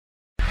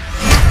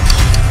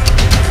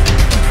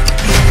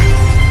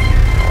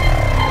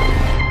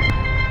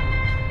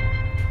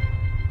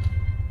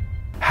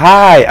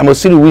Hi, I'm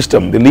Osiri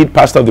Wisdom, the lead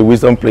pastor of the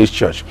Wisdom Place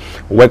Church.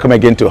 Welcome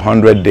again to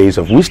 100 Days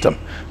of Wisdom.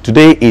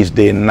 Today is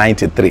day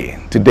 93.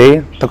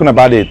 Today, talking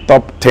about the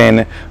top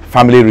 10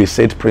 family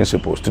reset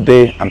principles.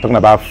 Today, I'm talking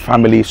about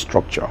family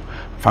structure.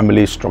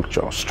 Family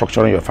structure,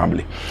 structuring your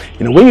family.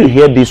 You know, when you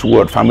hear this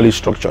word family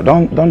structure,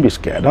 don't be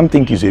scared. Don't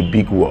think it's a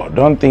big word.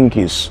 Don't think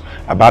it's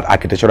about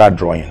architectural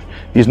drawing.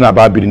 It's not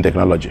about building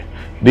technology.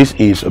 This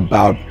is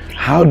about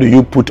how do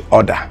you put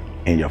order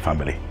in your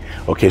family.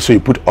 Okay, so you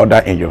put order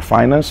in your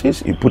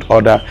finances, you put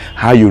order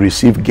how you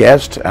receive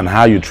guests and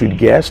how you treat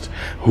guests,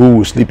 who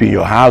will sleep in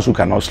your house, who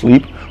cannot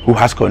sleep, who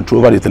has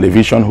control over the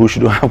television, who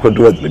shouldn't have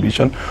control over the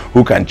television,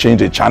 who can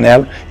change the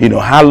channel, you know,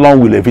 how long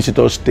will a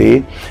visitor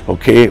stay,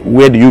 okay,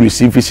 where do you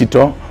receive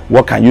visitor,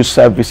 what can you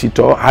serve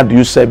visitor, how do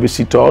you serve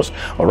visitors,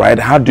 all right,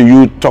 how do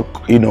you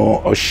talk, you know,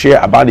 or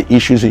share about the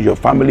issues in your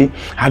family,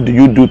 how do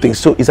you do things.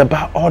 So it's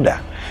about order.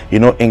 You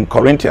know, in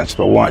Corinthians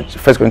 1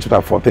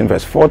 Corinthians 14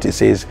 verse 40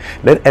 says,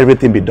 let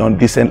everything be done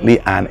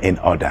decently and in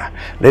order.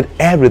 Let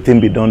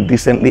everything be done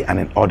decently and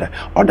in order.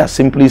 Order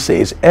simply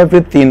says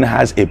everything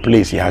has a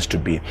place it has to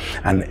be,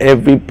 and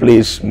every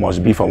place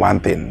must be for one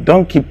thing.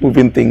 Don't keep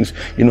moving things,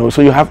 you know.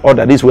 So you have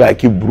order. This way I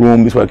keep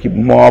broom, this way I keep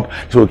mop,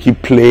 this way I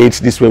keep plates,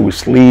 this way we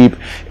sleep.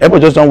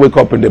 Everybody just don't wake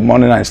up in the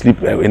morning and sleep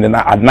in the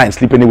night, at night,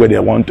 sleep anywhere they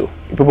want to.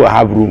 People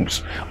have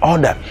rooms.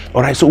 Order.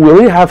 All right, so we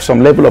already have some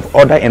level of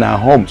order in our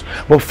homes,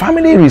 but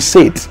family reset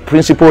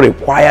principle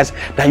requires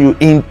that you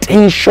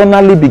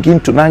intentionally begin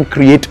to now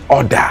create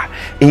order.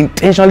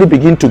 Intentionally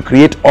begin to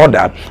create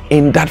order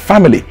in that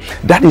family.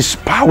 That is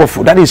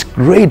powerful. That is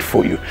great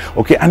for you.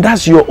 Okay, and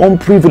that's your own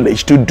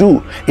privilege to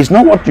do. It's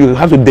not what you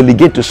have to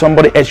delegate to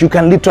somebody else. You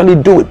can literally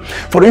do it.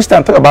 For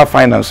instance, talk about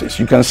finances.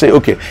 You can say,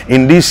 okay,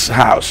 in this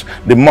house,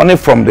 the money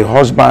from the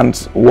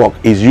husband's work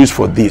is used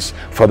for this,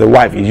 for the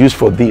wife is used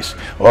for this,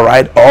 all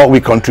right, or we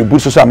contribute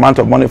such amount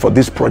of money for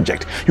this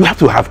project. You have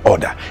to have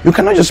order. You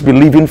cannot just be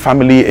living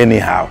family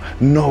anyhow.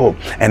 No.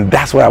 And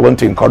that's why I want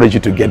to encourage you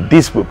to get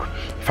this book,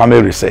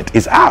 Family Reset.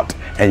 Is out,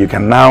 and you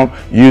can now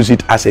use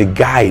it as a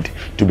guide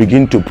to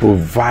begin to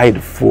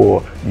provide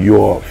for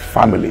your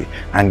family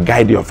and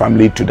guide your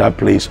family to that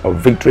place of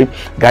victory,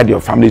 guide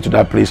your family to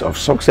that place of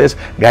success,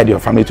 guide your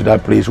family to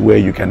that place where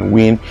you can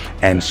win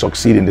and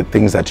succeed in the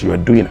things that you are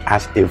doing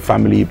as a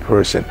family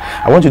person.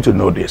 I want you to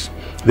know this.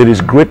 There is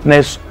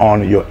greatness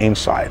on your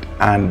inside,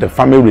 and the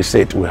Family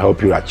Reset will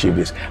help you achieve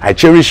this. I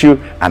cherish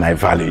you and I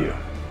value you.